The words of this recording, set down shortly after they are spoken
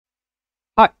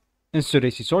In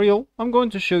today's tutorial, I'm going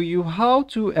to show you how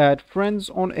to add friends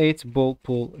on 8-ball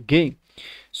pool game.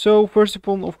 So first of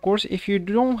all, of course, if you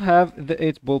don't have the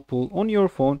 8-ball pool on your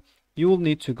phone, you will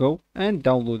need to go and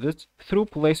download it through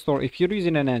Play Store if you're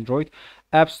using an Android,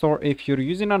 App Store if you're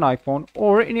using an iPhone,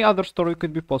 or any other store you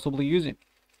could be possibly using.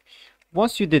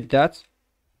 Once you did that,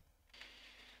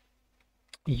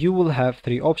 you will have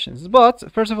three options.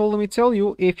 But first of all, let me tell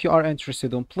you, if you are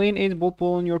interested in playing 8-ball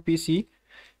pool on your PC,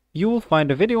 you will find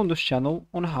a video on this channel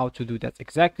on how to do that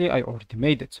exactly. I already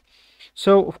made it.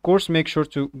 So of course, make sure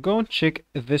to go and check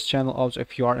this channel out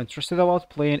if you are interested about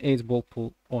playing 8-ball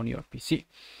pool on your PC.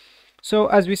 So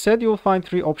as we said, you will find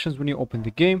three options when you open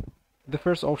the game. The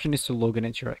first option is to log in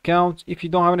into your account. If you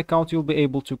don't have an account, you'll be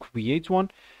able to create one.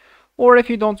 Or if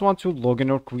you don't want to log in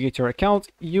or create your account,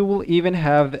 you will even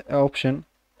have the option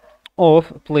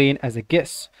of playing as a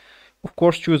guest. Of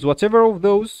course, choose whatever of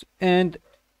those and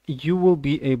you will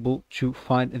be able to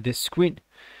find this screen.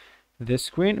 This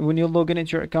screen, when you log in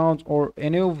into your account or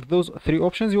any of those three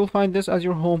options, you will find this as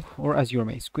your home or as your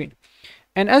main screen.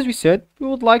 And as we said, we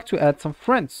would like to add some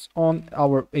friends on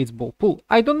our 8-ball pool.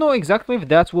 I don't know exactly if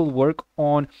that will work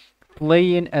on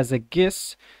playing as a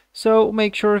guest, so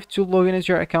make sure to log in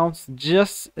into your accounts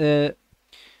just to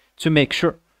make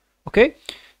sure. Okay,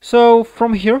 so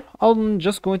from here, I'm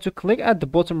just going to click at the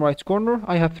bottom right corner.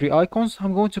 I have three icons.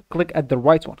 I'm going to click at the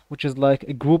right one, which is like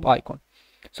a group icon.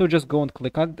 So just go and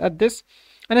click at this.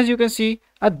 And as you can see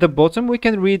at the bottom, we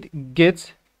can read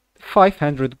get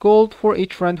 500 gold for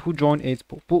each friend who joined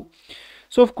 8-ball pool.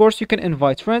 So of course, you can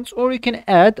invite friends or you can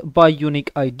add by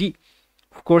unique ID.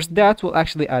 Of course, that will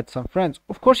actually add some friends.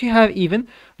 Of course, you have even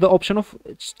the option of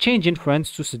changing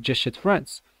friends to suggested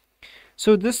friends.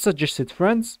 So this suggested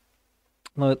friends,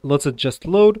 let's just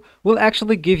load, will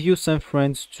actually give you some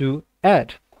friends to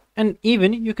add. And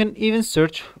even you can even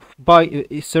search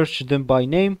them by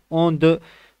name on the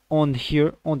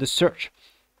search.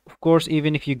 Of course,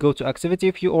 even if you go to activity,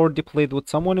 if you already played with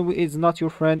someone who is not your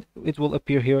friend, it will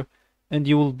appear here and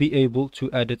you will be able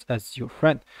to add it as your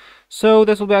friend. So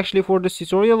this will be actually for this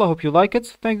tutorial. I hope you like it.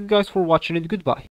 Thank you guys for watching it. Goodbye.